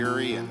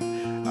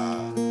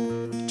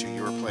and to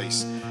your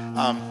place.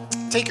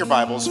 Take your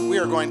Bibles. We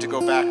are going to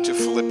go back to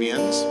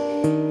Philippians.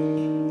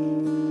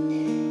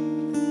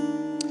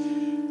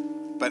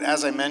 But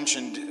as I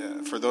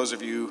mentioned, for those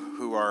of you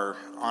who are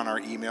on our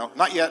email,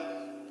 not yet,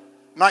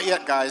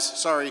 guys.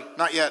 Sorry,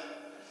 not yet.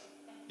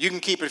 You can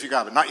keep it if you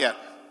got it. Not yet.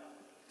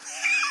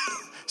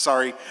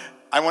 Sorry,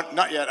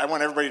 not yet. I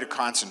want everybody to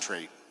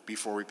concentrate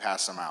before we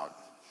pass them out.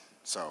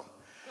 So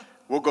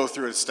we'll go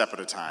through it a step at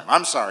a time.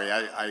 I'm sorry.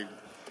 I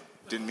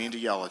didn't mean to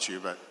yell at you,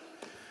 but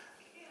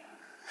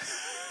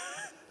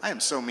I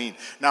am so mean.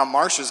 Now,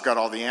 Marcia's got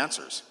all the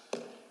answers.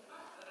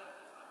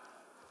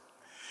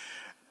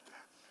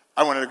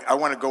 I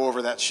want to go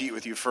over that sheet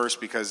with you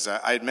first because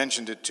I had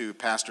mentioned it to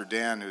Pastor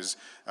Dan, who's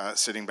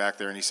sitting back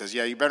there, and he says,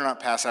 yeah, you better not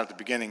pass out at the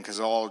beginning because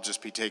they'll all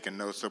just be taking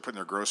notes. They're putting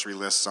their grocery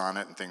lists on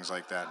it and things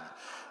like that.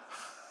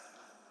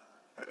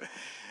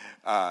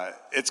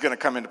 It's going to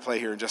come into play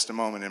here in just a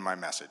moment in my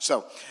message.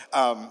 So,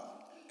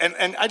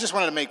 and I just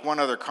wanted to make one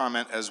other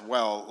comment as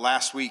well.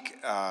 Last week,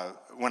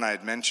 when I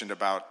had mentioned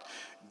about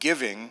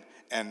giving,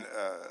 and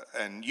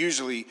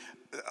usually,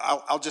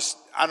 I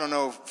don't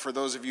know, for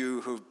those of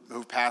you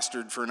who've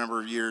pastored for a number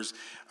of years,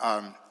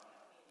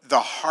 the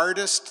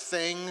hardest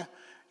thing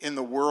in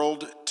the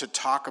world to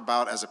talk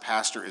about as a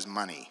pastor is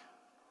money.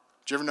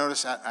 Did you ever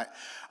notice that?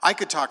 I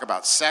could talk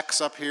about sex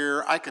up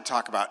here. I could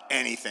talk about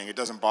anything. It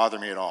doesn't bother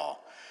me at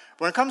all.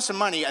 When it comes to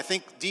money, I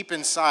think deep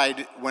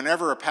inside,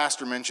 whenever a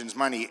pastor mentions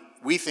money,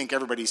 we think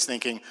everybody's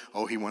thinking,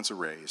 oh, he wants a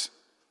raise.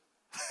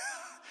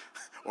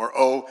 Or,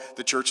 oh,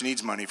 the church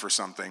needs money for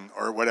something,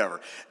 or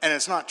whatever. And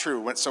it's not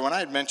true. So when I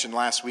had mentioned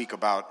last week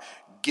about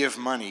give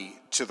money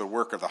to the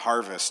work of the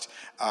harvest,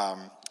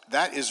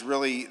 that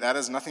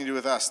has nothing to do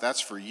with us. That's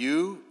for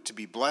you to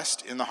be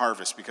blessed in the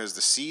harvest, because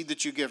the seed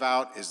that you give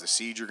out is the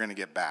seed you're going to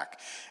get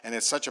back. And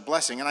it's such a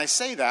blessing. And I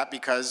say that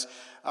because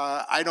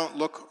I don't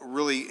look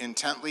really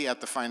intently at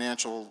the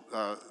financial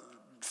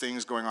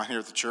things going on here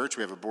at the church.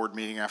 We have a board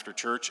meeting after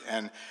church,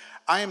 and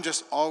I am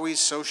just always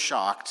so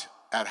shocked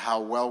at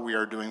how well we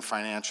are doing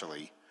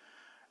financially.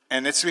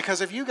 And it's because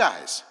of you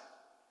guys.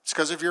 It's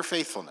because of your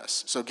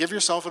faithfulness. So give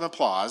yourself an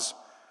applause.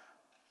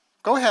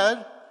 Go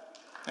ahead.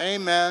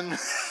 Amen.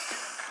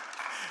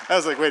 I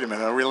was like, wait a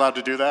minute, are we allowed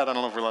to do that? I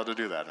don't know if we're allowed to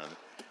do that.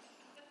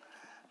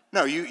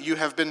 No, you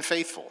have been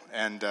faithful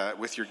and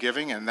with your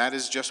giving, and that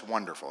is just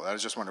wonderful. That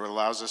is just wonderful. It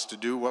allows us to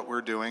do what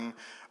we're doing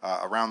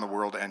around the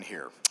world and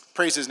here.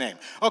 Praise his name.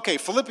 Okay,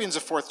 Philippians,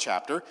 the 4th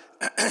chapter.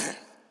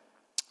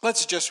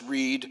 Let's just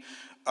read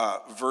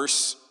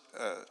verse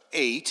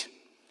 8,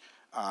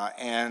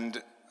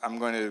 and I'm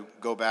going to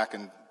go back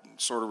and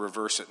sort of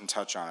reverse it and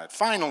touch on it.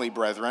 Finally,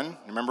 brethren,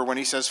 remember when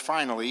he says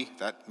finally,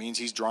 that means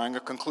he's drawing a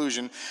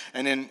conclusion.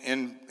 And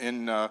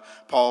in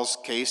Paul's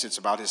case, it's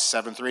about his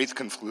 7th or 8th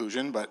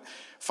conclusion. But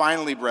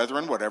finally,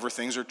 brethren, whatever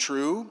things are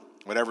true,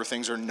 whatever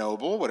things are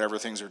noble, whatever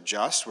things are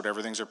just,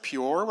 whatever things are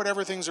pure,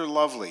 whatever things are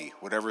lovely,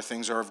 whatever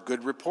things are of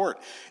good report,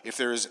 if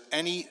there is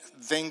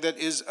anything that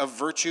is of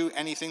virtue,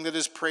 anything that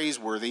is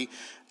praiseworthy,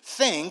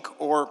 think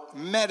or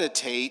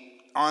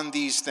meditate on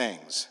these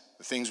things.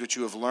 The things which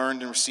you have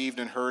learned and received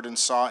and heard and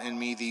saw in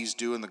me, these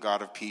do, and the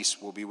God of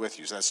peace will be with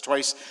you. So that's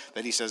twice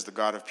that he says the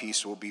God of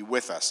peace will be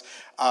with us.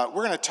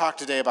 We're going to talk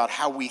today about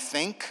how we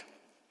think,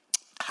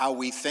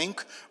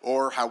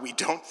 or how we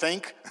don't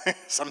think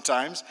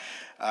sometimes,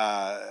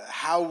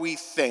 how we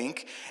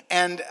think,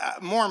 and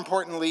more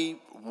importantly,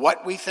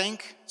 what we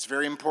think. It's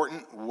very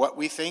important what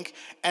we think,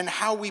 and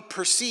how we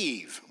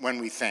perceive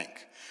when we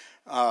think.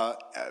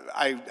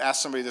 I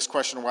asked somebody this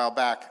question a while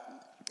back.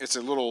 It's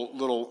a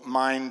little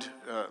mind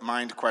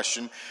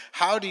question.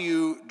 How do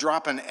you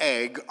drop an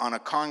egg on a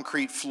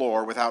concrete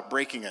floor without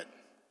breaking it?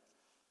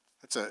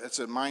 It's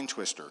a mind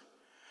twister.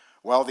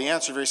 Well, the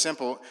answer is very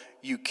simple.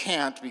 You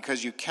can't,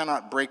 because you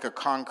cannot break a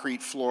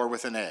concrete floor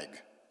with an egg.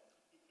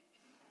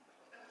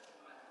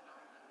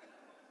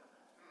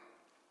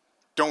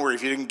 Don't worry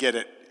if you didn't get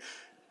it.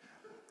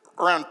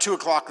 Around 2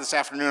 o'clock this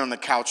afternoon on the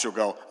couch, you'll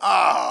go,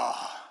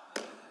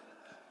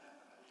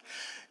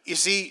 You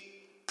see,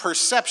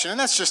 perception, and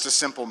that's just a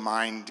simple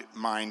mind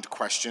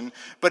question,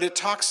 but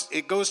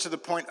it goes to the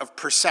point of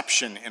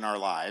perception in our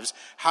lives,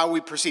 how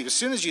we perceive. As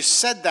soon as you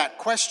said that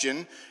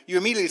question, you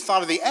immediately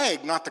thought of the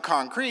egg, not the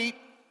concrete,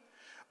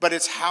 but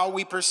it's how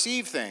we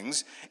perceive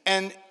things.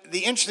 And the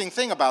interesting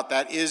thing about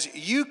that is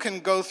you can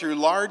go through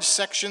large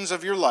sections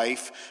of your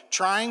life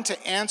trying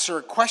to answer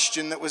a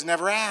question that was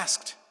never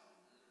asked,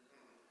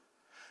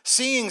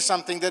 seeing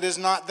something that is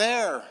not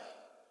there,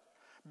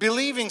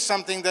 believing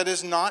something that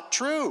is not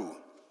true,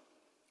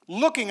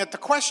 looking at the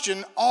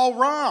question all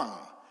wrong,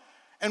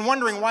 and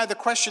wondering why the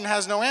question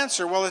has no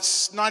answer. Well,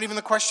 it's not even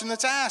the question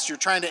that's asked. You're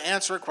trying to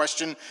answer a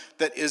question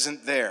that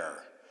isn't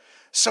there.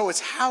 So it's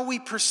how we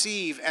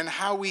perceive and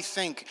how we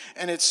think,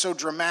 and it's so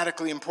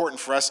dramatically important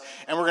for us.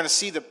 And we're going to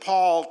see that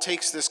Paul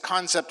takes this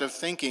concept of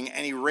thinking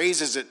and he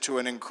raises it to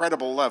an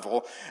incredible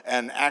level.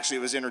 And actually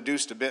it was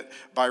introduced a bit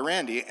by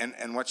Randy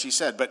and what she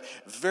said, but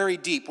very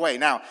deep way.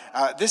 Now,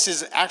 this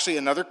is actually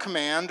another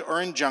command or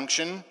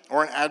injunction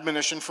or an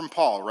admonition from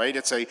Paul, right?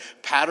 It's a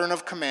pattern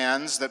of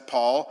commands that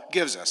Paul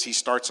gives us. He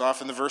starts off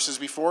in the verses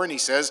before and he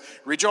says,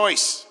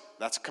 rejoice.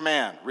 That's a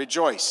command,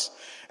 rejoice.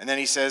 And then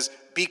he says,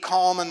 be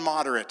calm and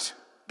moderate.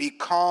 Be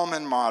calm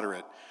and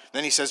moderate.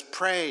 Then he says,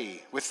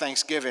 pray with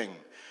thanksgiving.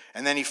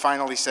 And then he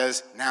finally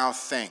says, now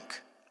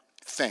think.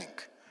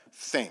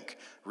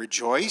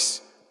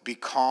 Rejoice, be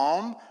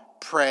calm,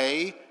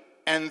 pray,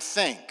 and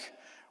think.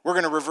 We're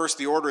going to reverse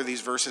the order of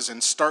these verses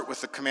and start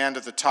with the command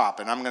at the top.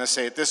 And I'm going to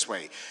say it this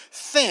way.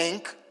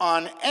 Think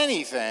on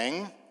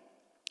anything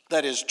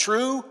that is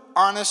true,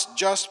 honest,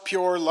 just,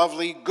 pure,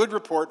 lovely, good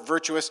report,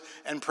 virtuous,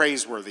 and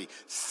praiseworthy.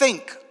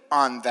 Think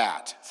on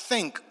that.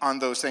 Think on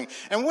those things.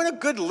 And what a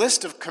good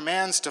list of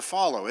commands to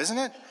follow, isn't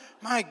it?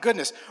 My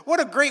goodness. What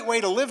a great way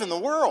to live in the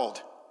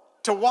world.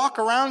 To walk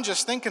around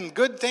just thinking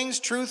good things,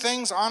 true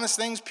things, honest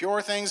things,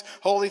 pure things,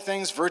 holy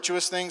things,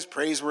 virtuous things,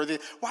 praiseworthy.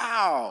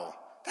 Wow.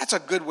 That's a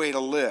good way to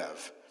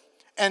live.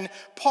 And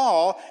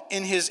Paul,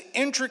 in his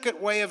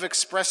intricate way of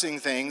expressing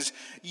things,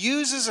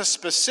 uses a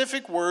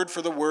specific word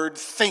for the word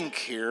think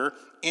here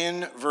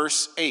in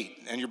verse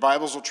 8. And your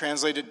Bibles will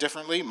translate it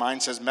differently. Mine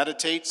says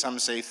meditate, some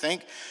say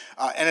think.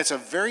 And it's a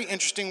very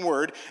interesting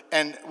word.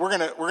 And we're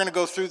gonna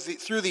go through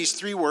these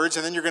three words,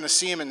 and then you're going to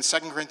see them in 2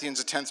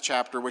 Corinthians, the 10th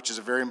chapter, which is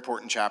a very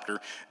important chapter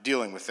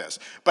dealing with this.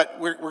 But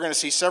we're going to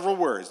see several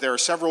words. There are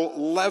several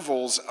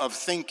levels of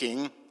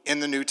thinking in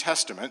the New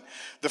Testament.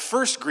 The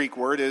first Greek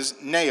word is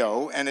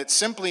neo, and it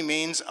simply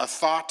means a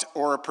thought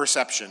or a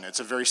perception. It's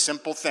a very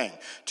simple thing.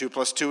 2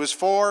 + 2 is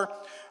 4.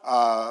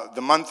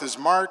 The month is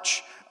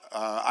March.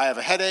 I have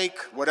a headache,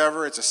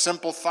 whatever. It's a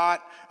simple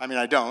thought. I mean,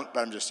 I don't,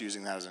 but I'm just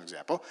using that as an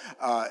example.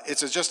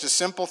 It's just a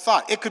simple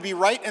thought. It could be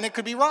right and it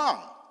could be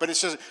wrong. But it's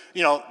just,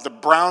 the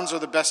Browns are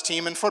the best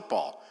team in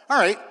football. All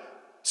right,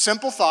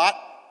 simple thought,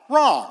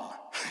 wrong.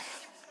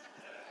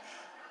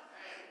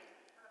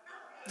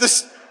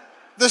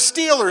 The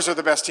Steelers are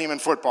the best team in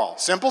football.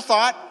 Simple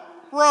thought,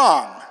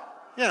 wrong.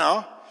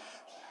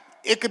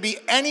 It could be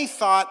any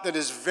thought that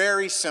is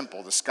very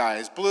simple. The sky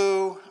is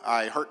blue,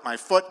 I hurt my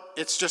foot.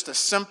 It's just a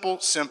simple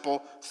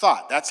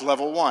thought. That's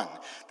level 1.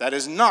 That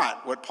is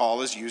not what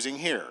Paul is using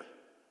here.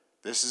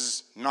 This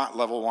is not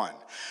level 1.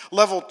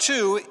 Level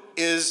 2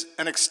 is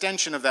an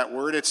extension of that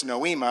word. It's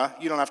noema.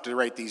 You don't have to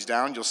write these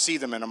down. You'll see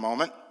them in a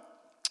moment.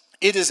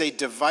 It is a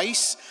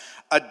device,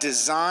 a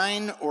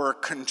design, or a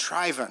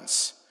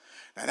contrivance.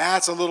 Now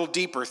that's a little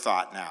deeper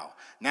thought now.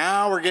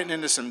 Now we're getting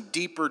into some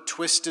deeper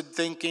twisted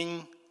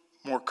thinking,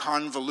 more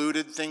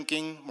convoluted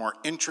thinking, more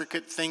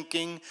intricate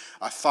thinking,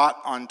 a thought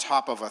on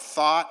top of a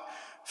thought,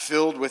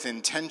 filled with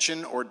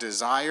intention or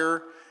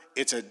desire.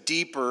 It's a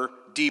deeper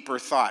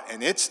thought.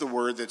 And it's the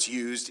word that's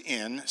used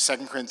in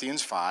 2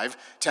 Corinthians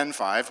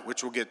 10:5,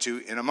 which we'll get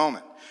to in a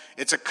moment.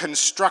 It's a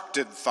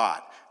constructed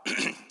thought.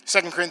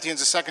 2 Corinthians,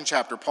 the 2nd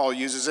chapter, Paul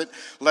uses it,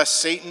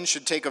 lest Satan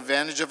should take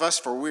advantage of us,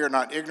 for we are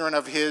not ignorant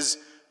of his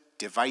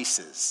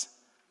devices.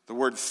 The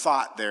word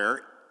thought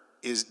there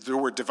the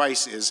word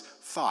device is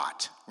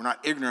thought. We're not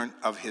ignorant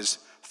of his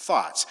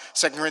thoughts.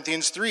 2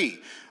 Corinthians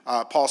 3,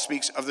 Paul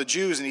speaks of the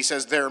Jews and he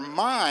says their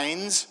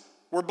minds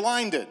were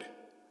blinded.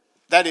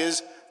 That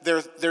is,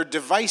 their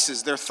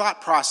devices, their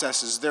thought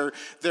processes, their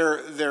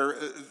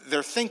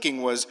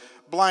thinking was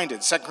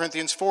blinded. 2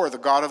 Corinthians 4, the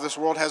God of this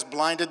world has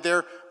blinded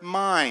their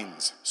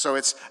minds. So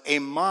it's a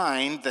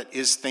mind that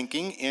is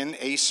thinking in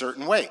a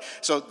certain way.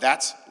 So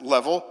that's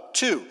level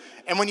 2.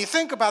 And when you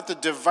think about the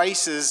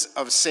devices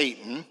of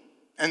Satan,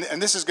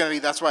 and this is going to be,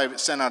 that's why I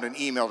sent out an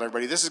email to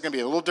everybody. This is going to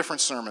be a little different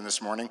sermon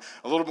this morning,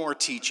 a little more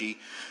teachy.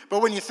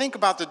 But when you think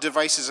about the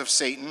devices of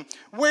Satan,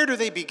 where do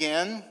they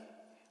begin?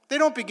 They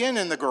don't begin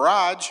in the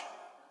garage.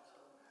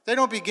 They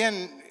don't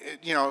begin,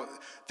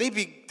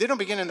 they don't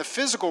begin in the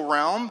physical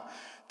realm.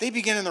 They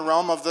begin in the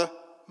realm of the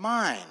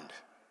mind,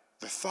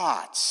 the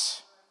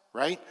thoughts,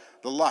 right?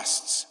 The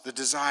lusts, the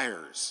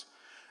desires.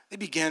 They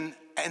begin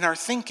in our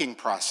thinking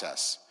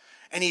process.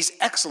 And he's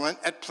excellent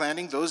at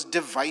planting those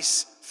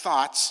device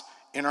thoughts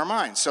in our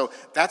minds. So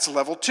that's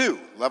level 2.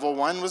 Level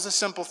 1 was a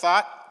simple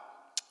thought.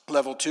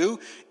 Level 2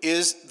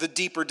 is the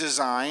deeper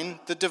design,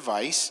 the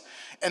device.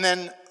 And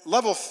then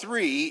level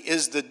 3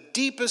 is the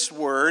deepest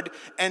word,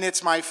 and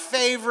it's my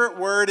favorite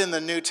word in the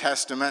New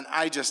Testament.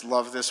 I just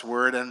love this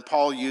word, and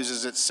Paul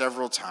uses it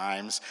several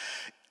times.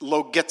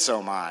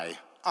 Logizomai.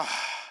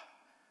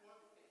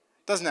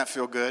 Doesn't that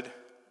feel good?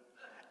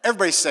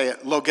 Everybody say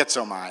it,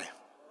 logizomai.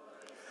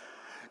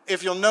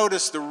 If you'll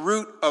notice, the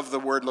root of the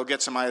word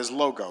logizomai is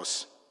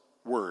logos,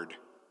 word.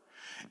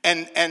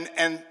 And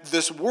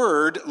this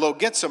word,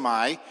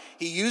 logizomai,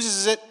 he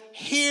uses it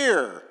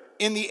here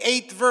in the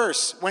 8th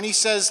verse. When he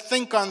says,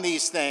 think on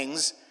these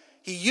things,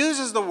 he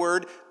uses the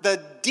word,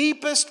 the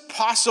deepest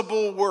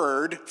possible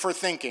word for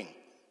thinking.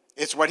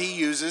 It's what he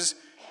uses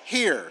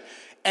here.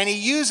 And he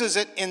uses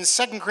it in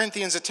 2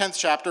 Corinthians, the 10th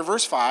chapter,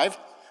 verse 5,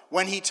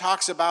 when he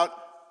talks about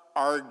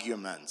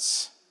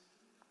arguments.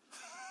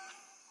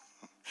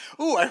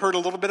 Ooh, I heard a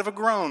little bit of a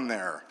groan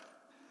there.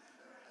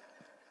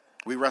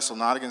 We wrestle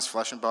not against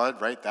flesh and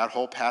blood, right? That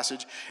whole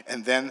passage.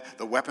 And then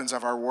the weapons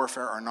of our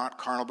warfare are not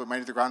carnal, but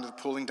mighty to the ground, to the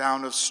pulling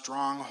down of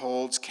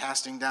strongholds,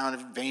 casting down of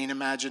vain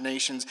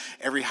imaginations,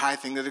 every high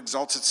thing that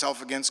exalts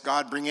itself against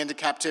God, bring into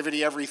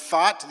captivity every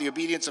thought to the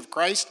obedience of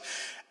Christ.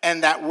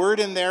 And that word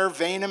in there,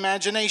 vain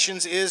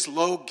imaginations, is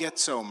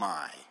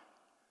logizomai.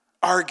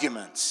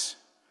 Arguments.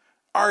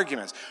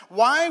 Arguments.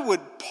 Why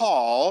would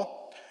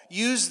Paul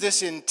use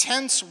this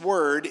intense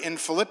word in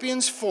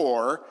Philippians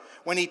 4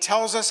 when he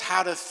tells us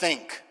how to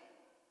think?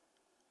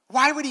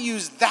 Why would he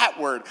use that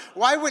word?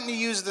 Why wouldn't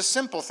he use the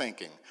simple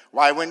thinking?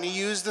 Why wouldn't he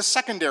use the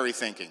secondary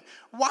thinking?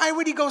 Why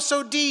would he go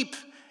so deep?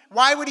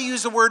 Why would he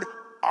use the word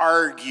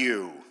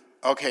argue?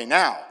 Okay,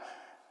 now,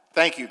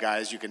 thank you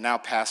guys. You can now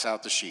pass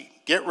out the sheet.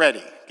 Get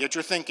ready. Get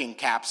your thinking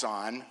caps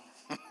on.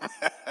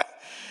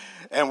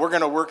 And we're going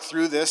to work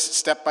through this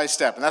step by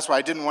step. And that's why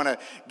I didn't want to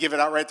give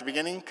it out right at the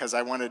beginning, because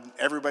I wanted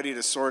everybody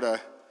to sort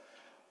of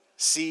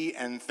see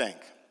and think.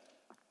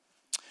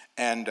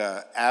 And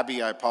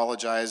Abby, I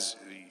apologize.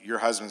 Your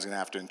husband's going to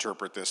have to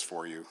interpret this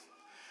for you.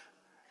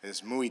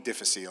 Es muy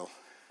difícil.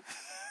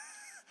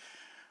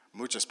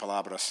 Muchas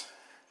palabras.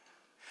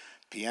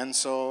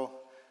 Pienso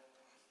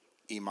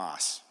y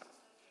más.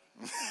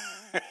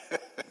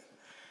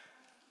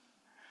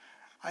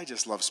 I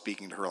just love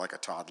speaking to her like a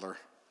toddler.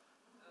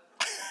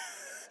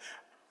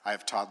 I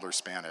have toddler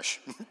Spanish.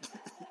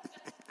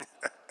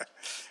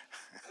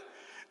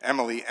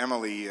 Emily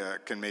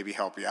can maybe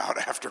help you out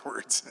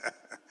afterwards.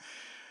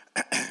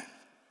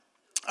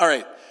 All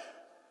right.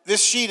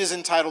 This sheet is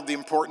entitled The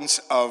Importance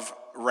of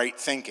Right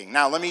Thinking.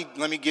 Now, let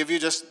me give you,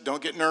 just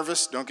don't get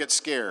nervous, don't get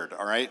scared,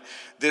 all right?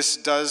 This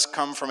does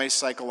come from a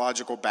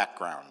psychological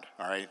background,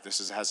 all right?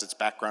 This has its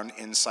background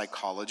in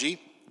psychology.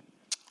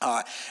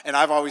 And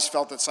I've always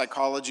felt that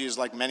psychology is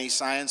like many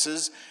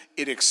sciences.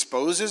 It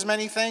exposes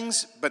many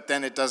things, but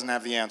then it doesn't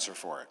have the answer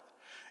for it.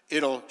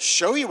 It'll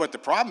show you what the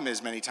problem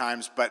is many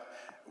times, but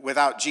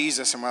without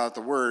Jesus and without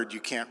the Word, you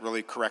can't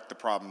really correct the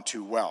problem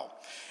too well.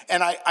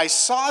 And I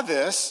saw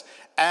this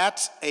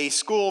at a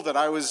school that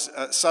I was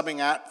subbing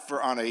at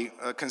on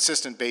a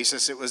consistent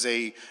basis. It was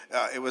a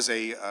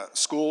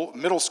school,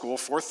 middle school,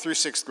 4th through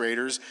 6th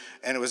graders,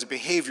 and it was a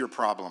behavior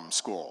problem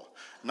school.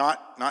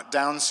 Not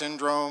Down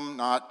syndrome,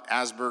 not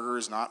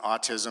Asperger's, not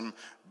autism,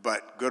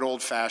 but good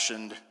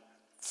old-fashioned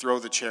throw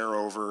the chair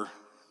over,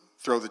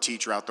 throw the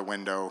teacher out the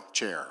window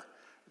chair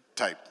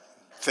type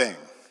thing.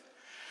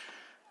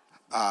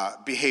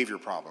 Behavior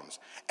problems.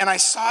 And I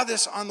saw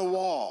this on the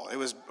wall. It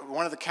was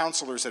one of the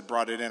counselors had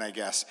brought it in, I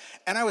guess.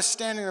 And I was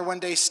standing there one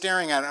day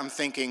staring at it. I'm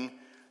thinking,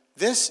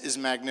 this is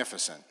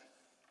magnificent.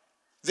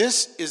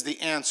 This is the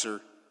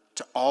answer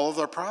to all of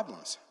their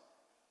problems.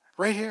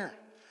 Right here.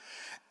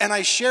 And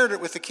I shared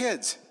it with the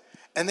kids.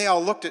 And they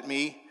all looked at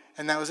me,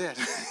 and that was it.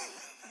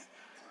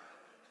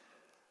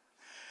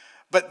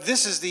 But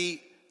this is the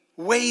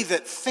way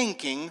that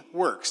thinking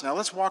works. Now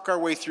let's walk our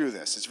way through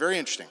this. It's very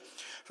interesting.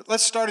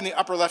 Let's start in the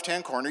upper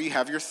left-hand corner. You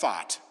have your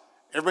thought.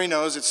 Everybody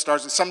knows it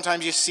starts with,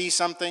 sometimes you see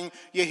something,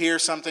 you hear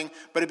something,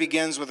 but it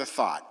begins with a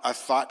thought. A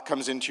thought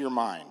comes into your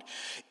mind.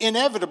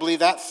 Inevitably,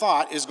 that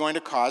thought is going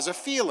to cause a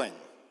feeling.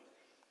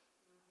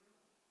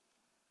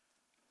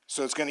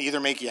 So it's going to either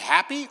make you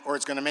happy or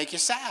it's going to make you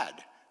sad.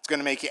 It's going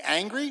to make you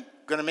angry,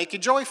 going to make you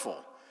joyful.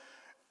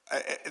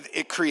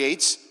 It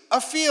creates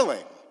a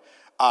feeling.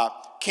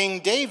 King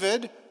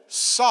David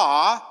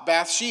saw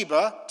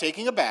Bathsheba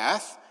taking a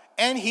bath,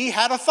 and he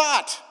had a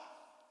thought.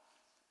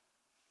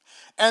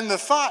 And the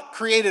thought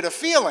created a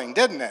feeling,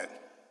 didn't it?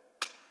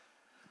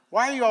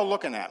 Why are you all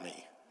looking at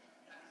me?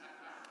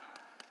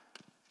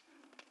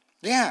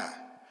 Yeah.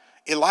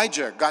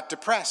 Elijah got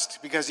depressed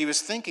because he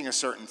was thinking a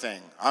certain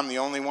thing. I'm the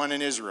only one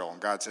in Israel. And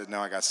God said, no,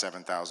 I got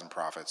 7,000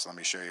 prophets. Let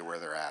me show you where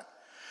they're at.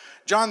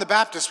 John the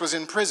Baptist was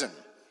in prison,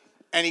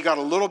 and he got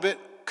a little bit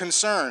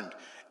concerned,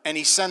 and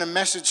he sent a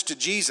message to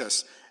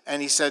Jesus,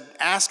 and he said,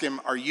 ask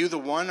him, are you the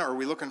one, or are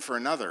we looking for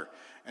another?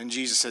 And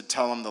Jesus said,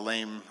 tell him the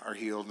lame are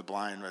healed, the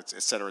blind,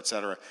 et cetera, et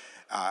cetera.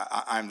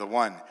 I'm the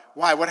one.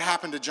 Why? What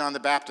happened to John the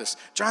Baptist?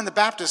 John the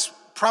Baptist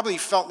probably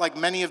felt like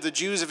many of the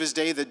Jews of his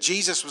day that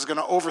Jesus was going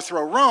to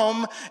overthrow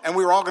Rome and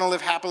we were all going to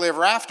live happily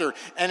ever after.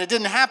 And it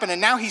didn't happen.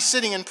 And now he's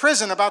sitting in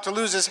prison about to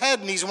lose his head,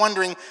 and he's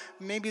wondering,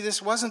 maybe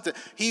this wasn't the...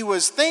 He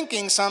was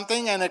thinking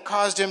something and it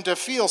caused him to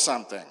feel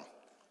something.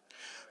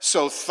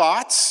 So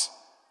thoughts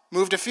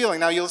move to feeling.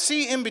 Now you'll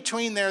see in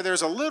between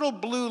there's a little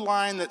blue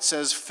line that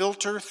says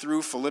filter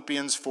through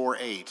Philippians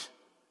 4:8.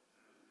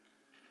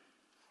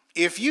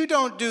 If you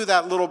don't do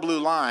that little blue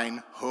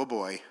line, oh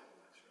boy,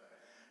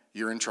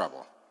 you're in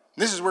trouble.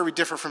 This is where we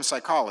differ from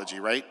psychology,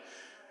 right?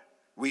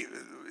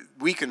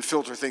 We can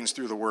filter things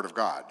through the Word of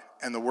God,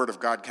 and the Word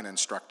of God can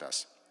instruct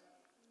us.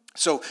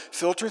 So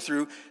filter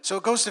through, so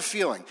it goes to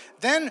feeling.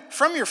 Then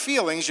from your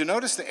feelings, you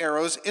notice the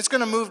arrows, it's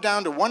going to move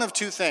down to one of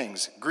two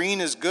things.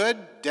 Green is good,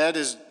 red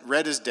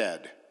is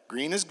dead.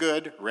 Green is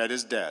good, red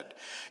is dead.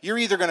 You're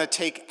either going to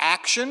take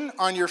action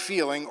on your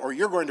feeling or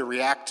you're going to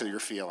react to your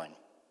feeling.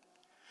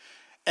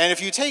 And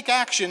if you take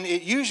action,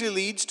 it usually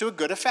leads to a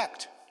good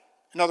effect.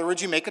 In other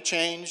words, you make a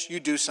change, you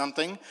do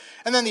something,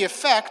 and then the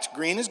effect,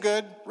 green is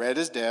good, red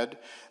is dead,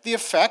 the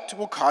effect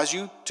will cause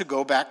you to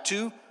go back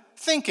to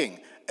thinking.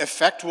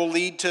 Effect will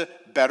lead to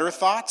better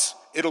thoughts.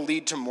 It'll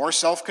lead to more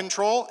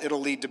self-control.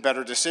 It'll lead to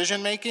better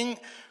decision-making.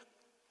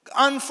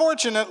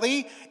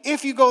 Unfortunately,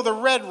 if you go the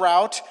red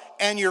route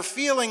and your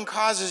feeling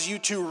causes you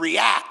to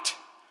react,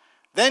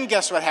 then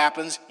guess what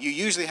happens? You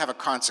usually have a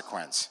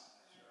consequence.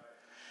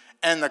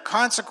 And the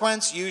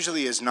consequence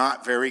usually is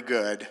not very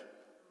good.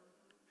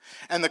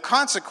 And the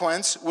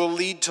consequence will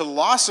lead to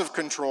loss of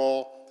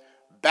control,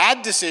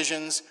 bad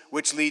decisions,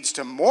 which leads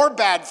to more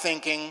bad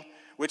thinking,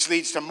 which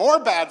leads to more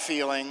bad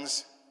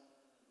feelings.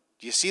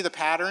 Do you see the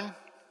pattern?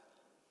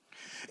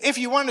 If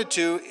you wanted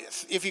to,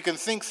 if you can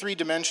think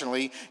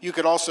three-dimensionally, you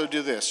could also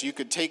do this. You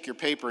could take your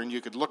paper and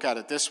you could look at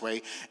it this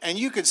way, and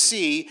you could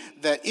see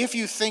that if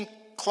you think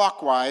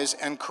clockwise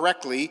and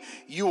correctly,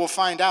 you will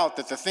find out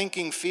that the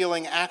thinking,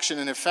 feeling, action,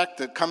 and effect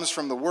that comes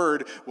from the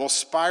word will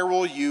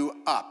spiral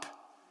you up.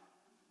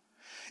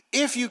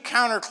 If you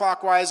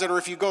counterclockwise it, or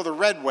if you go the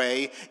red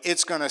way,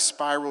 it's going to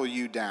spiral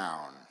you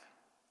down.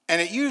 And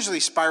it usually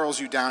spirals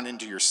you down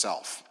into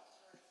yourself.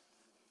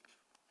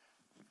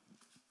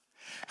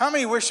 How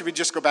many wish we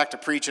just go back to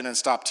preaching and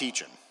stop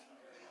teaching?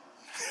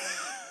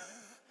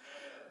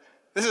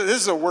 This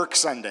is a work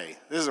Sunday.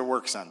 This is a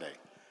work Sunday.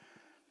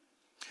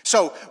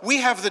 So we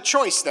have the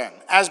choice then,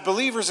 as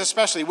believers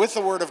especially with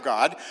the Word of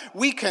God,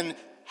 we can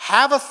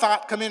have a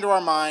thought come into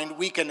our mind.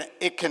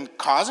 It can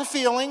cause a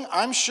feeling,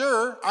 I'm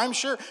sure.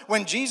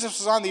 When Jesus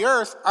was on the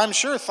earth, I'm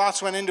sure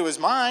thoughts went into his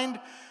mind,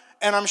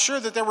 and I'm sure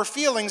that there were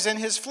feelings in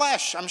his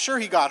flesh. I'm sure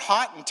he got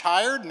hot and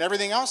tired and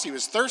everything else. He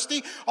was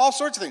thirsty, all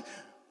sorts of things.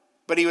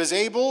 But he was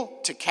able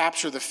to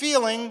capture the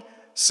feeling,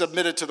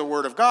 submit it to the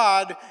Word of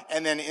God,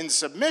 and then in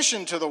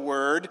submission to the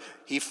Word,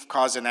 he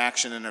caused an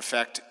action and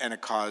effect, and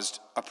it caused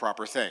a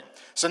proper thing.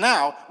 So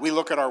now we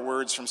look at our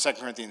words from 2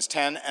 Corinthians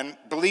 10, and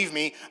believe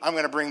me, I'm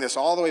going to bring this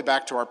all the way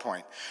back to our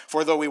point.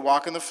 For though we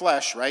walk in the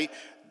flesh, right,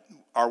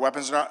 our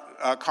weapons are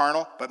not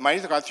carnal, but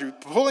mighty to God through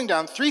pulling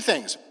down three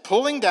things: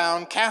 pulling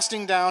down,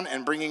 casting down,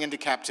 and bringing into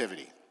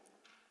captivity.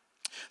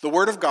 The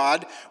Word of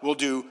God will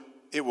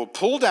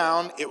pull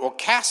down, it will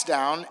cast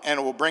down, and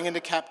it will bring into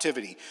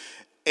captivity.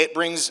 It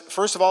brings,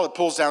 first of all, it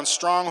pulls down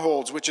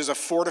strongholds, which is a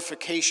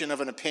fortification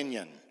of an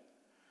opinion.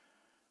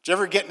 Did you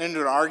ever get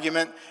into an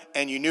argument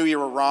and you knew you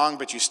were wrong,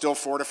 but you still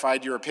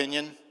fortified your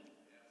opinion?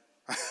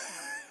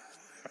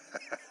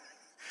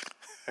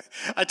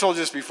 I told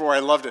you this before. I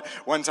loved it.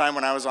 One time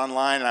when I was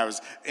online and I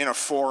was in a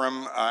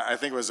forum, I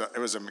think it was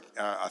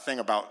a thing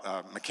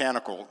about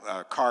mechanical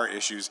car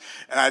issues,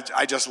 and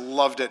I just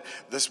loved it.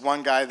 This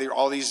one guy,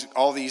 all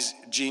these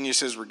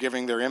geniuses were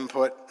giving their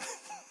input.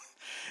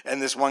 And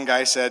this one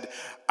guy said,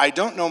 I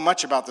don't know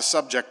much about the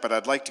subject, but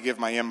I'd like to give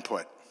my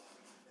input.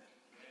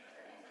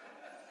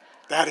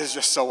 That is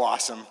just so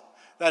awesome.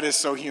 That is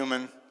so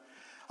human.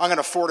 I'm going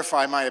to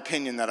fortify my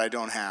opinion that I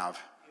don't have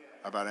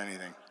about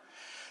anything.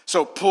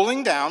 So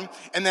pulling down,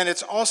 and then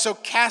it's also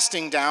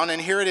casting down,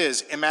 and here it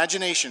is,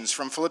 imaginations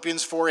from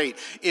Philippians 4:8.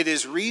 It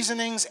is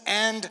reasonings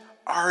and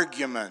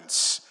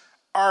arguments.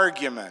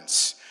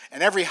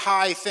 And every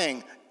high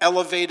thing,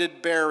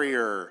 elevated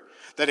barrier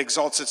that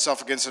exalts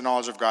itself against the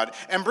knowledge of God,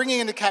 and bringing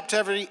into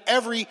captivity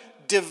every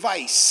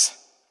device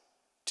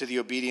to the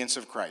obedience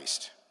of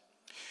Christ.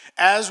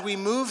 As we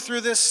move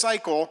through this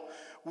cycle,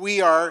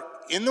 we are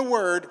in the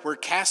Word, we're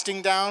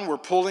casting down, we're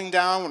pulling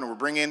down, and we're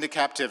bringing into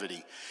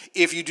captivity.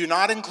 If you do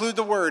not include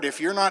the Word,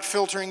 if you're not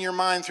filtering your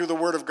mind through the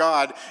Word of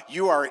God,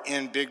 you are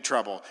in big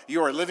trouble.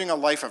 You are living a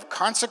life of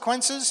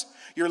consequences.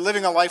 You're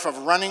living a life of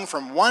running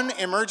from one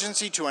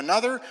emergency to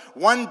another,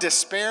 one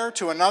despair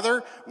to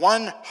another,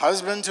 one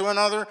husband to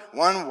another,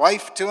 one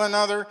wife to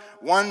another,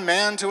 one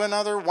man to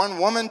another, one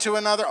woman to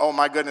another. Oh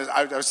my goodness,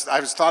 I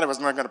thought I was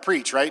not going to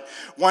preach, right?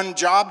 One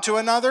job to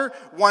another,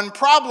 one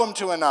problem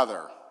to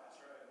another.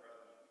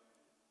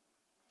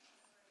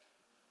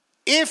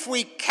 If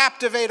we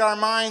captivate our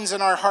minds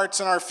and our hearts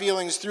and our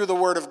feelings through the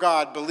Word of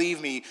God,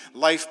 believe me,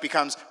 life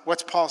becomes,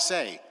 what's Paul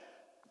say?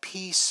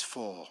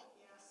 Peaceful.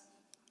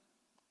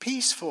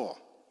 Peaceful.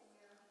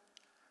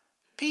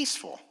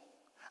 Peaceful.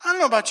 I don't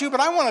know about you, but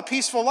I want a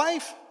peaceful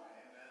life.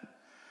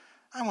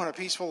 I want a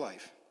peaceful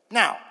life.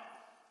 Now,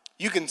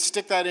 you can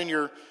stick that in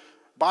your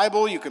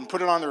Bible. You can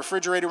put it on the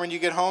refrigerator when you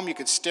get home. You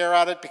can stare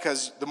at it,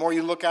 because the more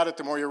you look at it,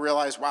 the more you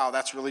realize, wow,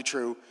 that's really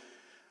true.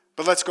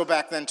 But let's go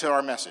back then to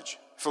our message,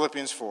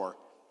 Philippians 4.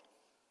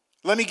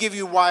 Let me give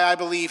you why I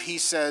believe he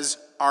says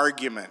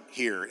argument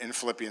here in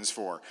Philippians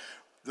 4.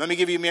 Let me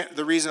give you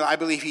the reason I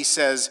believe he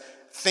says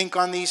think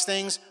on these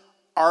things,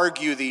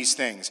 argue these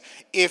things.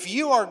 If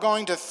you are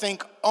going to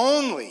think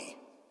only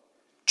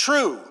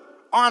true,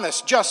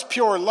 honest, just,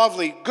 pure,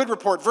 lovely, good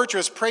report,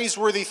 virtuous,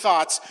 praiseworthy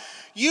thoughts,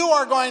 you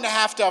are going to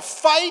have to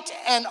fight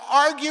and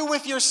argue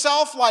with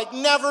yourself like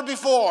never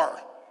before.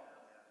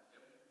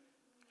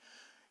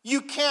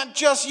 You can't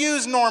just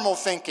use normal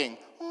thinking.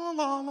 Oh,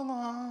 la, la,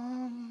 la.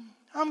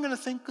 I'm going to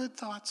think good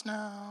thoughts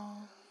now.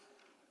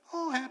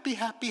 Oh, happy,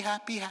 happy,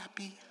 happy,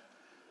 happy.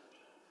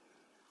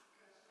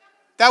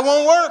 That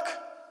won't work.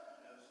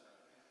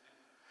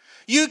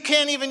 You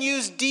can't even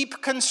use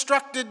deep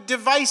constructed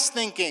device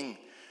thinking,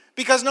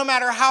 because no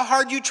matter how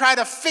hard you try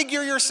to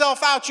figure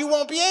yourself out, you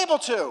won't be able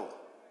to.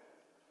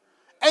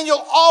 And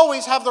you'll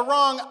always have the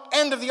wrong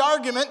end of the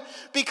argument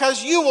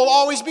because you will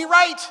always be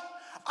right.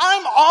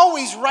 I'm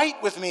always right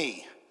with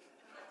me.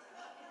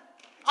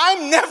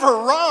 I'm never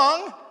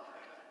wrong.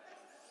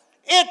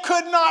 It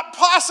could not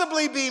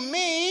possibly be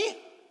me.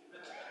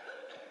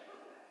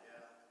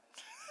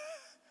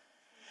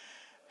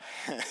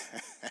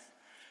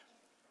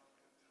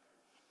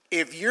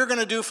 If you're going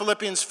to do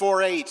Philippians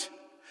 4:8,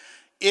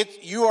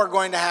 you are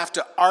going to have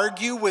to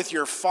argue with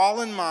your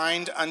fallen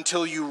mind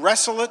until you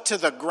wrestle it to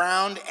the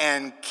ground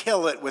and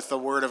kill it with the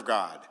Word of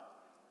God.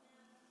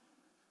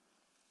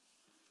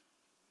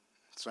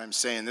 So I'm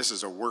saying this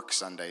is a work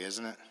Sunday,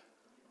 isn't it?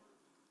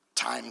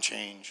 Time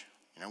change.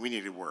 We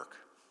need to work.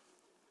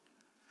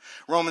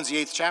 Romans, the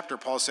 8th chapter,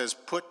 Paul says,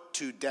 put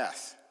to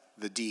death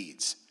the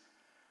deeds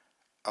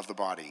of the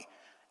body,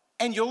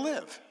 and you'll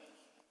live.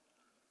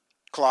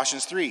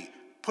 Colossians 3,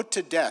 put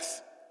to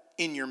death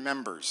in your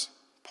members,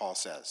 Paul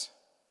says,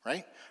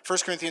 right? 1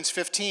 Corinthians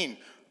 15,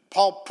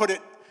 Paul put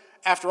it,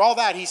 after all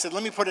that, he said,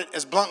 let me put it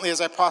as bluntly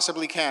as I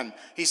possibly can.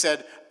 He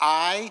said,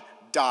 I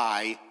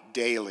die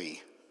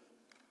daily.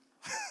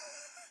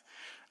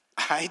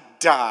 I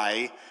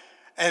die.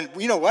 And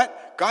you know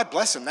what? God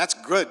bless him. That's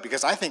good,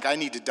 because I think I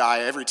need to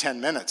die every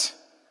 10 minutes.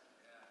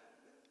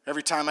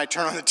 Every time I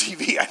turn on the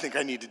TV, I think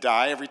I need to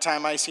die. Every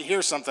time I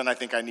hear something, I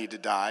think I need to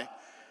die.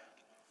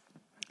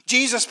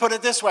 Jesus put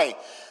it this way: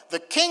 the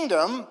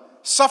kingdom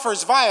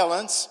suffers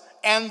violence,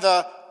 and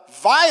the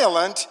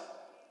violent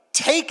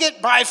take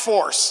it by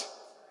force.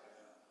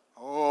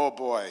 Oh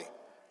boy.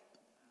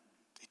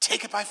 They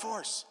take it by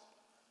force.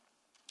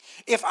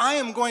 If I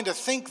am going to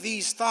think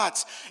these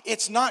thoughts,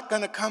 it's not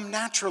going to come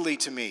naturally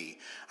to me.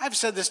 I've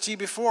said this to you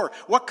before.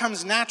 What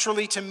comes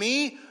naturally to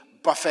me?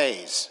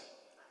 Buffets.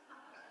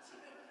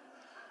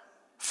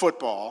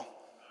 Football.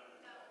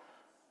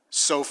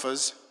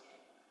 Sofas.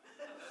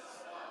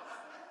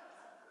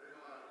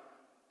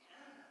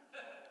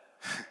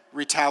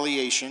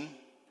 Retaliation.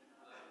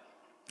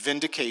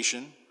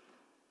 Vindication.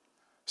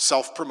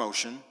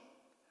 Self-promotion.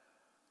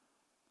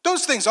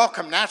 Those things all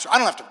come natural. I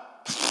don't have to.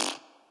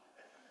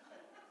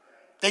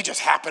 They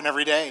just happen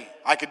every day.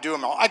 I could do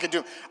them all. I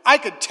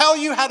could tell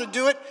you how to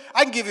do it.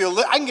 I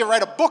can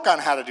write a book on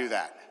how to do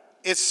that.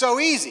 It's so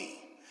easy.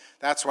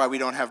 That's why we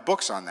don't have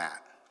books on that.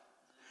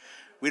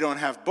 We don't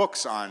have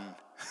books on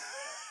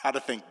how to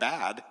think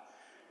bad,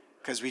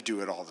 because we do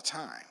it all the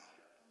time.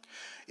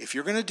 If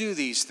you're going to do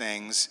these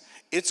things,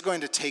 it's going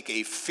to take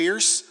a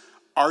fierce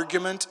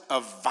argument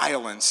of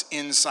violence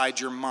inside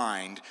your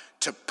mind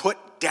to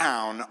put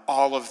down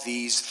all of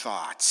these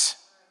thoughts.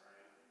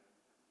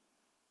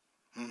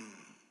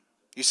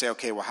 You say,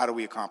 okay, well, how do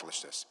we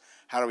accomplish this?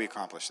 How do we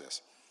accomplish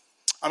this?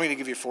 I'm going to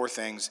give you 4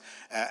 things,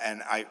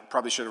 and I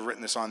probably should have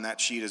written this on that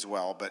sheet as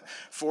well, but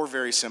 4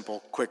 very simple,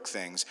 quick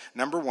things.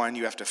 Number 1,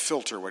 you have to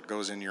filter what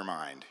goes in your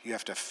mind. You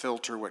have to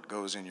filter what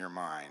goes in your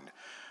mind.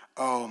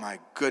 Oh, my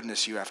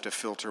goodness, you have to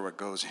filter what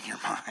goes in your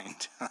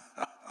mind.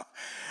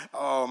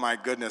 Oh, my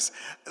goodness.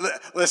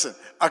 Listen,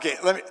 okay,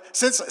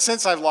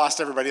 since I've lost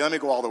everybody, let me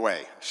go all the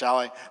way, shall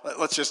I?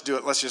 Let's just do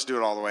it. Let's just do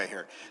it all the way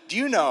here. Do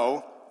you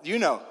know,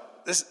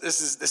 this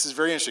is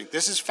very interesting.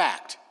 This is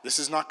fact. This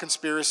is not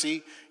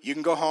conspiracy. You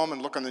can go home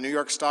and look on the New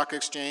York Stock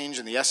Exchange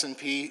and the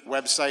S&P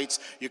websites.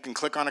 You can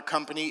click on a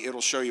company.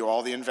 It'll show you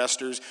all the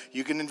investors.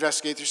 You can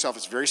investigate yourself.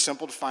 It's very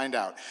simple to find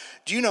out.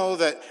 Do you know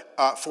that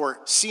for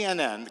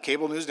CNN, the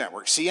cable news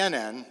network,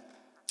 CNN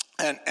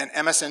and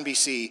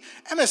MSNBC,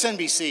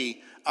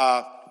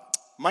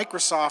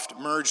 Microsoft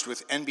merged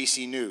with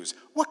NBC News.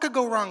 What could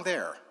go wrong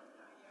there?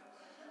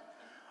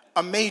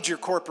 A major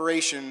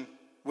corporation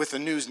with a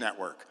news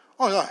network.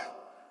 Oh, no,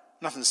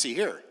 nothing to see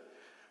here.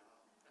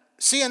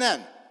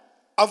 CNN,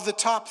 of the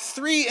top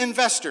 3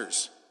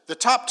 investors, the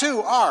top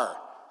 2 are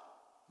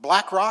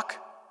BlackRock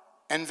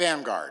and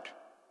Vanguard.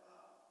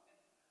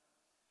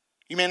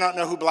 You may not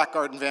know who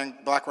BlackRock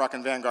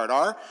and Vanguard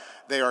are.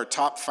 They are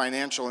top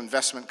financial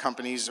investment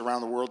companies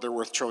around the world. They're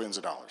worth trillions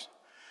of dollars.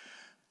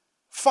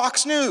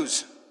 Fox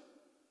News,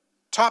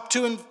 top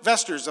 2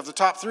 investors of the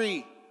top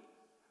 3,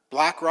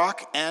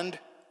 BlackRock and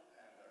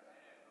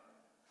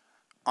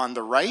on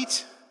the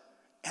right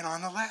and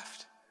on the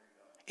left.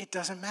 It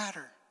doesn't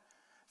matter.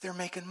 They're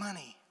making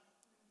money.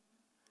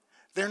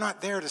 They're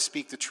not there to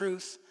speak the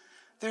truth.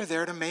 They're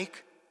there to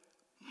make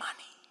money.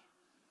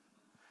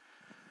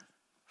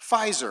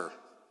 Pfizer,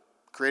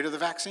 creator of the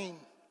vaccine,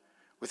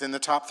 within the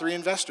top 3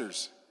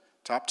 investors.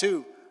 Top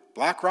 2,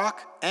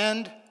 BlackRock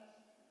and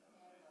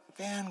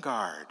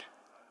Vanguard.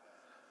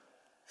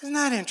 Isn't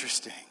that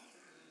interesting?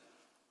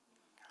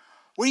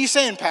 What are you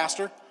saying,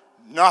 Pastor?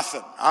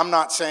 Nothing. I'm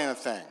not saying a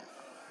thing.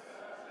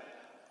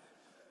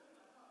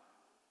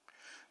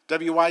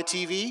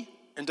 WYTV,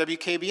 and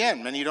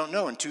WKBN. Many you don't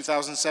know, in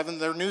 2007,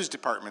 their news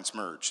departments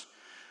merged.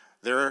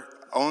 They're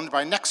owned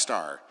by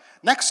Nexstar.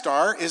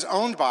 Nexstar is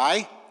owned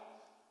by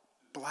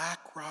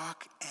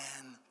BlackRock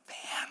and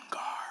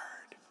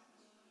Vanguard.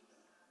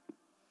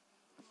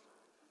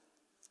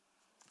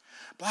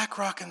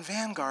 BlackRock and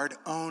Vanguard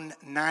own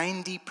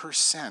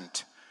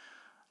 90%.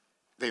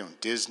 They own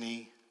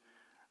Disney.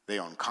 They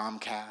own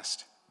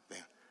Comcast.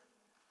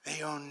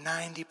 They own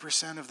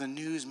 90% of the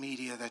news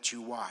media that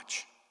you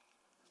watch.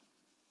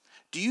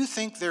 Do you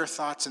think their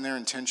thoughts and their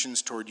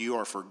intentions toward you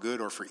are for good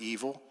or for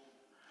evil?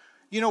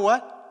 You know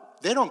what?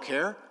 They don't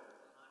care.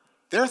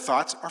 Their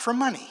thoughts are for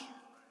money.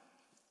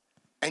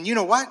 And you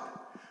know what?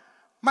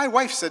 My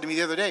wife said to me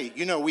the other day,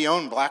 you know, we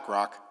own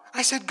BlackRock.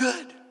 I said,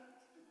 good.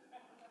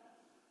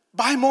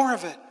 Buy more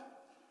of it.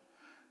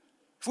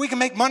 If we can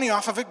make money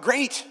off of it,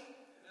 great.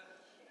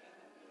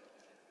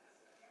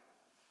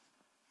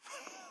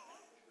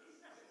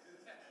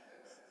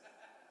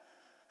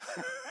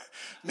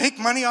 Make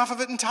money off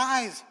of it and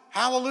tithe.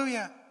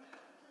 Hallelujah.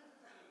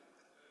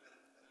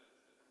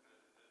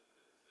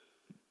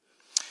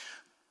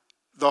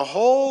 The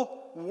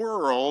whole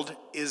world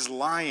is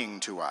lying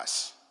to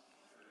us.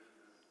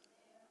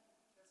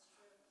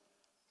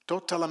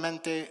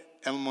 Totalmente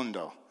el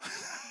mundo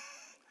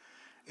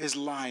is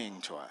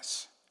lying to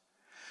us.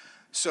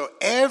 So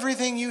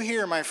everything you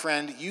hear, my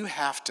friend, you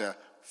have to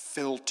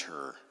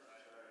filter.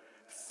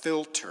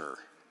 Filter.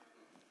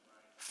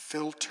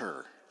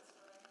 Filter.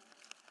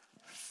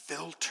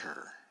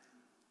 Filter.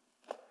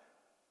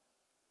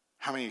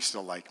 How many of you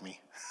still like me?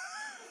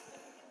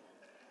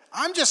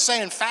 I'm just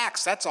saying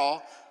facts, that's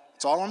all.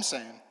 That's all I'm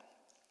saying.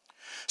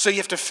 So you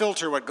have to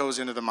filter what goes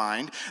into the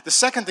mind. The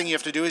second thing you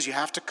have to do is you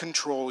have to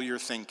control your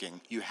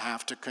thinking. You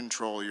have to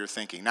control your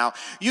thinking. Now,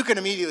 you can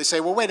immediately say,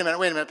 well, wait a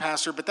minute,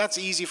 Pastor, but that's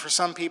easy for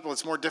some people.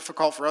 It's more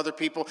difficult for other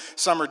people.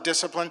 Some are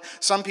disciplined.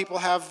 Some people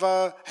have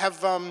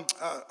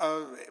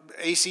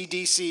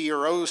ACDC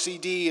or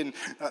OCD and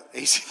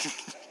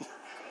ACD.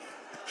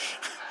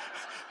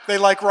 They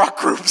like rock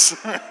groups.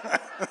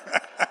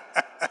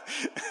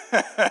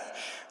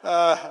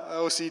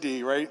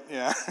 OCD, right?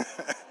 Yeah.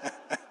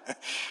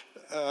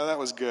 That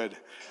was good.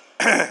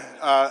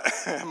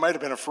 It might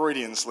have been a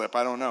Freudian slip.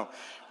 I don't know.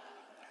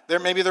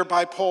 Maybe they're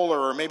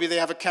bipolar, or maybe they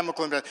have a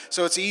chemical imbalance.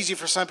 So it's easy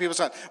for some people.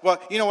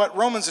 Well, you know what?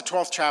 Romans, the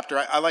 12th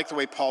chapter, I like the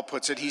way Paul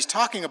puts it. He's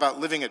talking about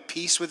living at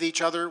peace with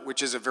each other,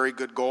 which is a very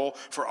good goal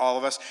for all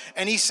of us.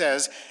 And he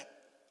says,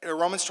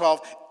 Romans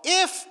 12,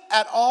 if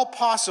at all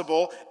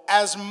possible,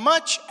 as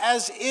much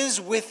as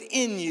is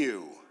within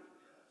you.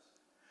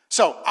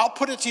 So I'll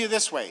put it to you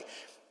this way.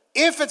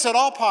 If it's at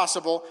all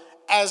possible,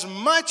 as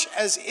much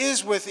as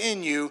is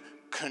within you,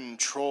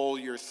 control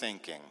your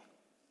thinking.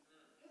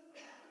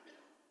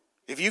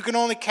 If you can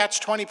only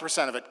catch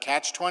 20% of it,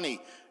 catch 20.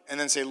 And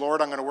then say,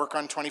 Lord, I'm going to work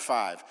on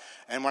 25.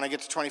 And when I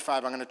get to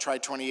 25, I'm going to try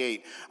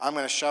 28. I'm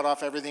going to shut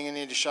off everything I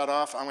need to shut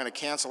off. I'm going to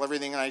cancel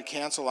everything I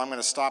cancel. I'm going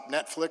to stop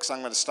Netflix. I'm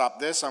going to stop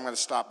this. I'm going to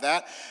stop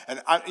that.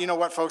 And you know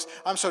what, folks?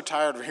 I'm so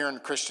tired of hearing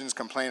Christians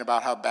complain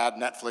about how bad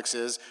Netflix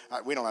is.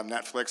 We don't have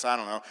Netflix. I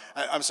don't know.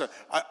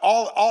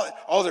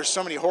 There's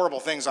so many horrible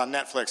things on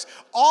Netflix.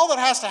 All that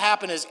has to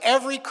happen is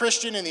every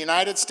Christian in the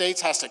United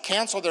States has to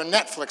cancel their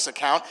Netflix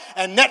account,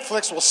 and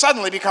Netflix will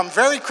suddenly become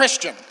very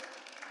Christian.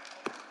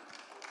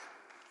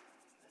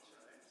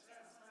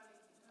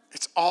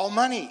 It's all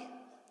money.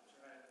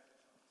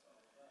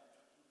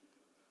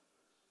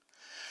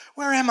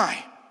 Where am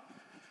I?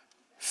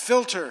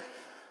 Filter.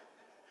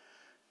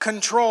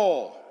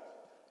 Control.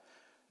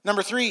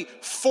 Number 3,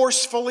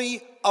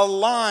 forcefully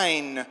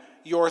align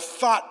your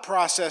thought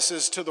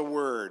processes to the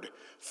word.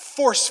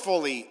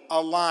 Forcefully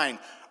align.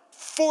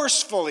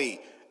 Forcefully.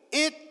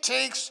 It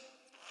takes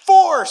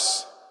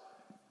force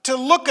to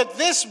look at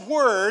this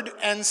word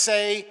and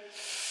say,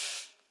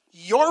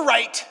 you're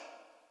right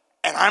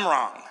and I'm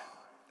wrong.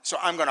 So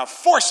I'm going to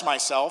force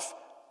myself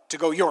to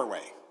go your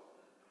way.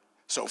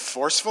 So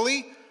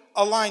forcefully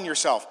align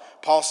yourself.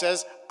 Paul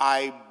says,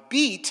 I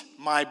beat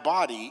my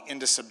body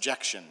into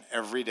subjection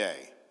every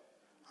day.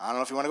 I don't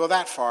know if you want to go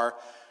that far,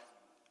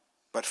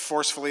 but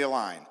forcefully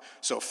align.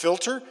 So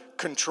filter,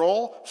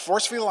 control,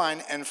 forcefully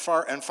align, and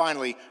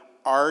finally,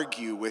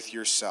 argue with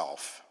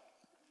yourself.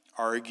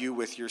 Argue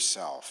with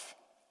yourself.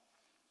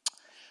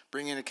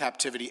 Bring into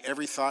captivity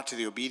every thought to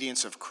the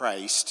obedience of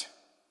Christ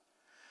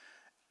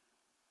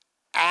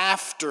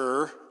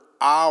after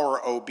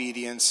our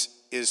obedience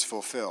is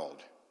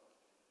fulfilled,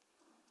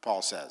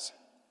 Paul says.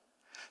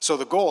 So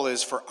the goal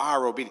is for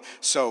our obedience.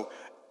 So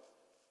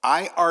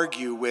I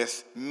argue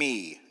with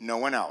me, no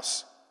one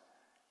else.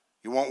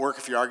 It won't work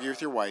if you argue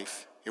with your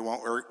wife. It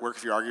won't work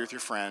if you argue with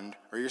your friend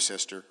or your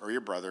sister or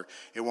your brother.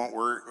 It won't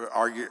work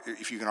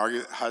if you can argue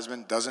with your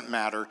husband. Doesn't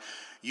matter.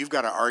 You've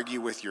got to argue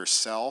with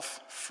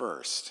yourself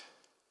first.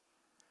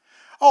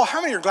 Oh,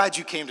 how many are glad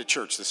you came to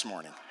church this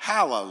morning?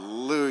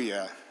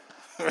 Hallelujah.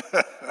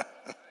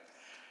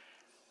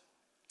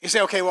 You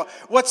say, okay, well,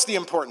 what's the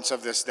importance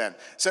of this then?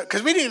 So,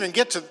 because we didn't even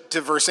get to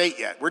verse 8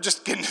 yet. We're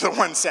just getting to the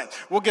one sentence.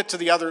 We'll get to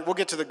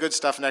the good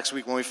stuff next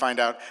week when we find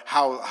out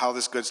how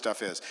this good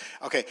stuff is.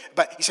 Okay,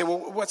 but you say, well,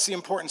 what's the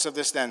importance of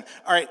this then?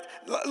 All right,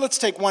 let's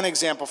take one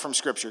example from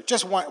Scripture.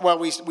 Just one, well,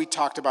 we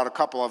talked about a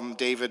couple of them,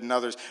 David and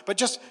others, but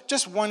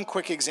just one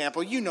quick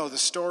example. You know the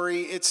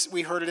story.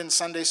 We heard it in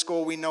Sunday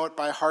school. We know it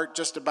by heart,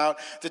 just about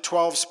the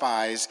 12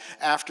 spies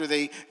after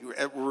they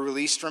were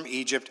released from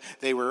Egypt.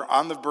 They were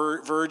on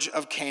the verge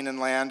of Canaan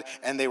land,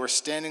 and they were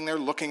standing there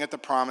looking at the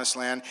promised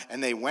land,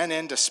 and they went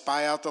in to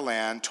spy out the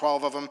land.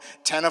 12 of them,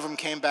 10 of them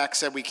came back,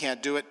 said we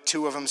can't do it.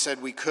 2 of them said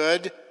we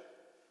could,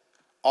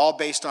 all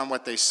based on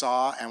what they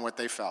saw and what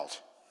they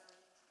felt.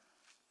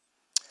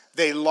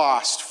 They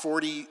lost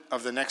 40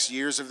 of the next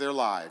years of their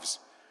lives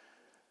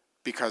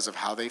because of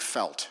how they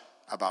felt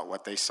about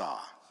what they saw.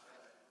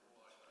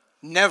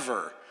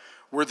 Never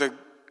were the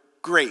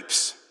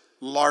grapes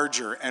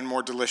larger and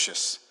more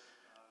delicious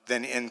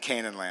than in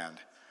Canaan land,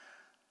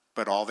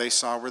 but all they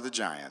saw were the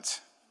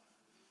giants.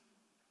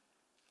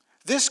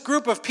 This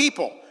group of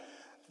people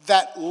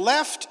that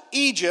left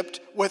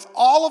Egypt with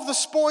all of the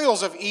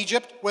spoils of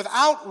Egypt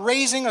without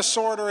raising a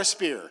sword or a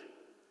spear,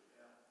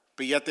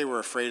 but yet they were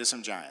afraid of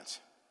some giants.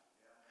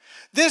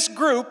 This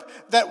group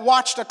that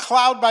watched a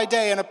cloud by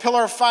day and a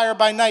pillar of fire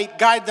by night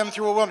guide them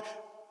through a wilderness,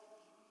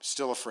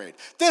 still afraid.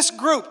 This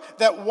group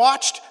that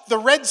watched the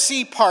Red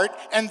Sea part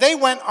and they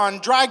went on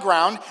dry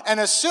ground, and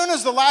as soon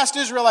as the last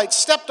Israelite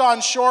stepped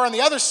on shore on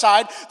the other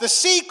side, the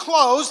sea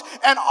closed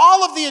and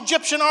all of the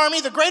Egyptian army,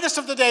 the greatest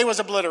of the day, was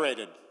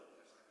obliterated.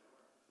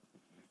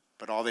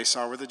 But all they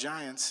saw were the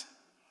giants.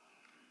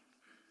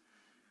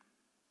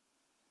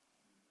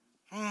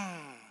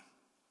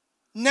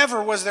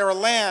 Never was there a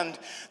land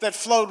that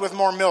flowed with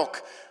more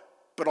milk,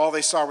 but all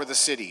they saw were the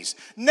cities.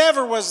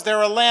 Never was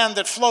there a land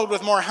that flowed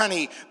with more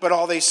honey, but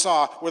all they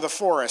saw were the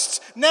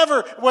forests.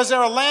 Never was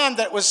there a land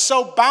that was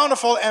so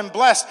bountiful and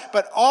blessed,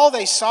 but all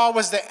they saw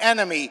was the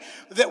enemy.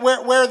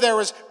 Where there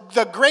was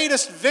the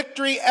greatest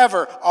victory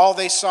ever, all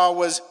they saw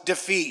was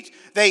defeat.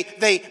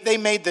 They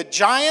made the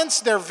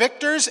giants their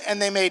victors,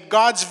 and they made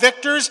God's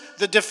victors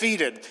the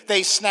defeated.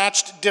 They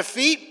snatched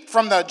defeat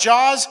from the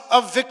jaws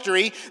of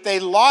victory. They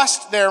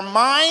lost their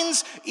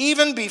minds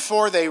even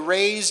before they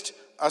raised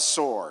a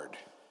sword.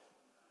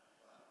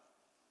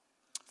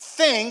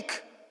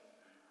 Think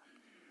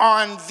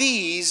on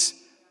these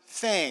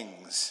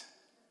things.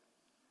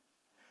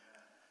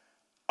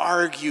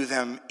 Argue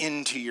them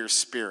into your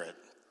spirit.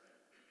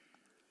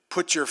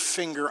 Put your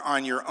finger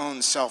on your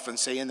own self and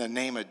say, in the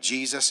name of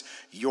Jesus,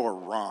 you're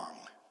wrong.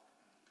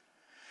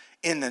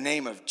 In the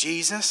name of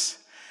Jesus,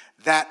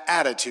 that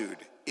attitude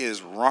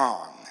is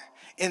wrong.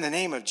 In the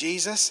name of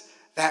Jesus,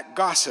 that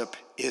gossip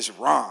is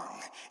wrong.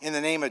 In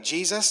the name of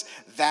Jesus,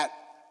 that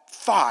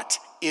thought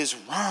is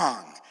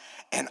wrong.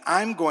 And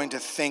I'm going to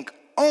think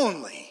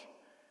only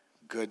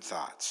good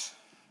thoughts.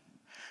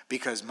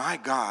 Because my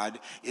God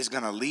is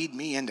going to lead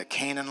me into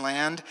Canaan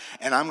land,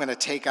 and I'm going to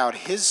take out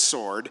his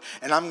sword,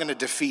 and I'm going to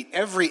defeat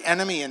every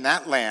enemy in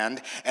that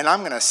land, and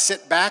I'm going to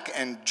sit back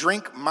and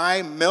drink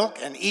my milk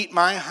and eat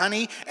my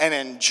honey and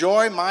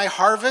enjoy my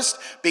harvest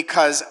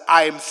because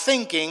I'm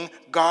thinking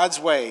God's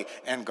way,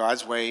 and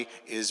God's way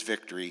is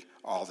victory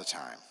all the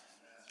time.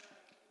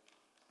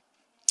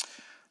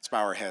 Let's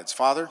bow our heads.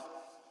 Father,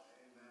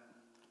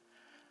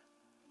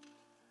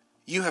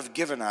 you have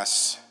given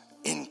us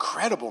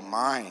incredible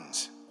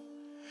minds.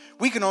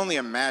 We can only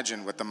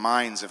imagine what the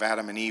minds of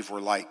Adam and Eve were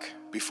like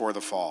before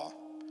the fall.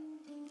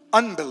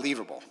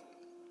 Unbelievable.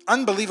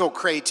 Unbelievable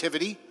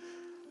creativity.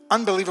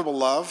 Unbelievable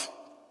love.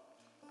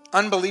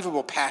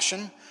 Unbelievable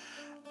passion.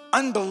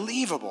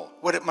 Unbelievable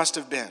what it must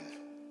have been.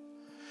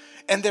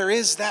 And there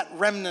is that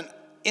remnant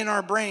in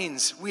our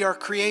brains. We are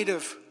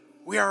creative.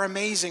 We are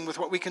amazing with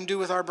what we can do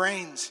with our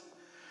brains.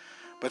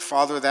 But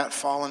Father, that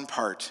fallen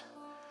part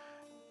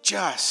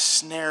just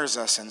snares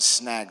us and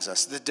snags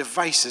us. The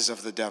devices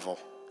of the devil.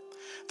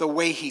 The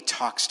way he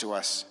talks to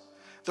us,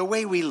 the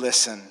way we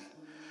listen,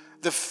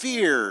 the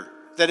fear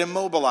that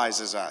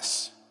immobilizes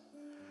us,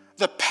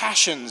 the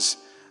passions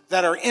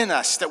that are in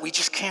us that we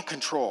just can't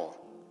control.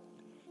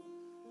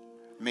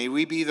 May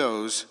we be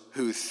those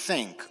who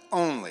think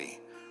only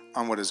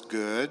on what is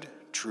good,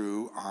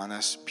 true,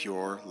 honest,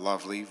 pure,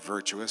 lovely,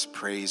 virtuous,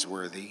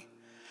 praiseworthy.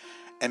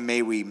 And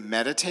may we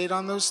meditate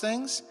on those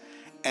things,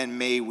 and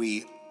may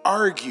we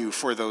argue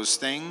for those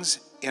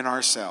things in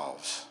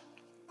ourselves.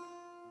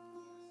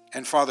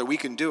 And Father, we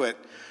can do it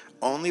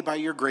only by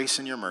your grace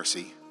and your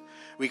mercy.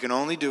 We can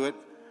only do it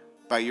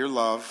by your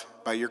love,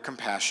 by your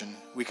compassion.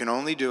 We can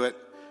only do it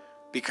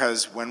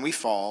because when we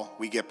fall,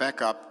 we get back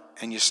up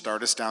and you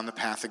start us down the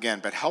path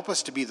again. But help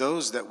us to be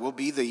those that will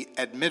be the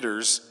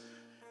admitters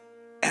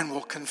and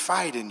will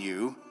confide in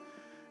you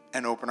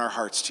and open our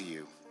hearts to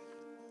you.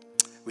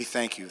 We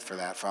thank you for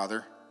that,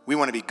 Father. We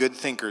want to be good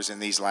thinkers in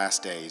these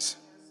last days.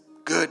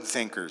 Good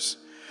thinkers.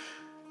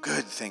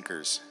 Good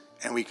thinkers.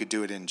 And we could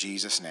do it in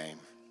Jesus' name.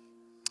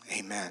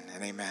 Amen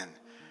and amen.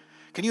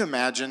 Can you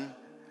imagine?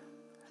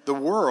 The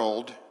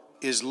world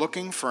is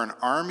looking for an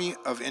army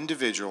of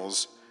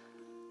individuals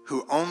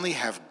who only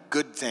have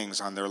good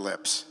things on their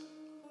lips.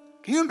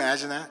 Can you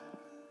imagine that?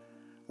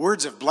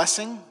 Words of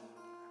blessing,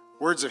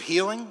 words of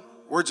healing,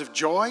 words of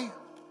joy,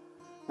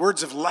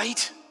 words of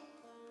light.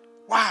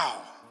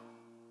 Wow.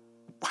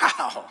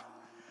 Wow.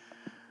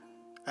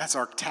 That's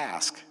our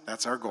task.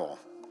 That's our goal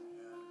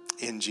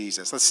in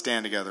Jesus. Let's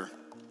stand together.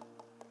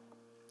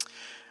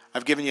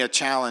 I've given you a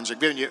challenge.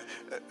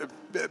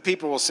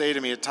 People will say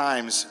to me at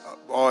times,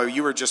 oh,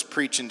 you were just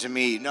preaching to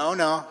me.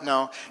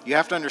 No. You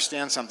have to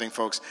understand something,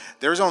 folks.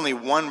 There's only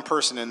one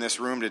person in this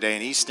room today,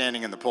 and he's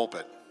standing in the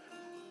pulpit.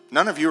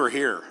 None of you are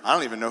here. I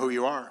don't even know who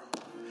you are.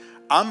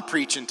 I'm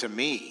preaching to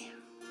me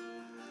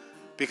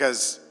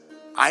because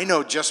I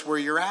know just where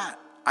you're at.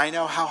 I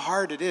know how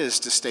hard it is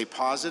to stay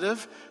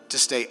positive, to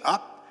stay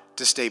up,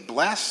 to stay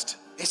blessed.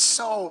 It's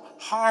so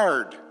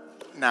hard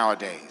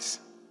nowadays.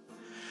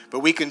 But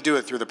we can do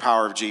it through the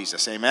power of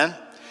Jesus. Amen?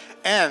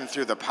 And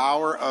through the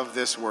power of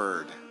this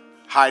word.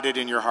 Hide it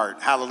in your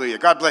heart. Hallelujah.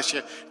 God bless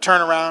you.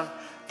 Turn around.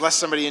 Bless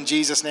somebody in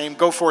Jesus' name.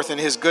 Go forth in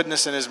his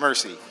goodness and his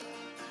mercy.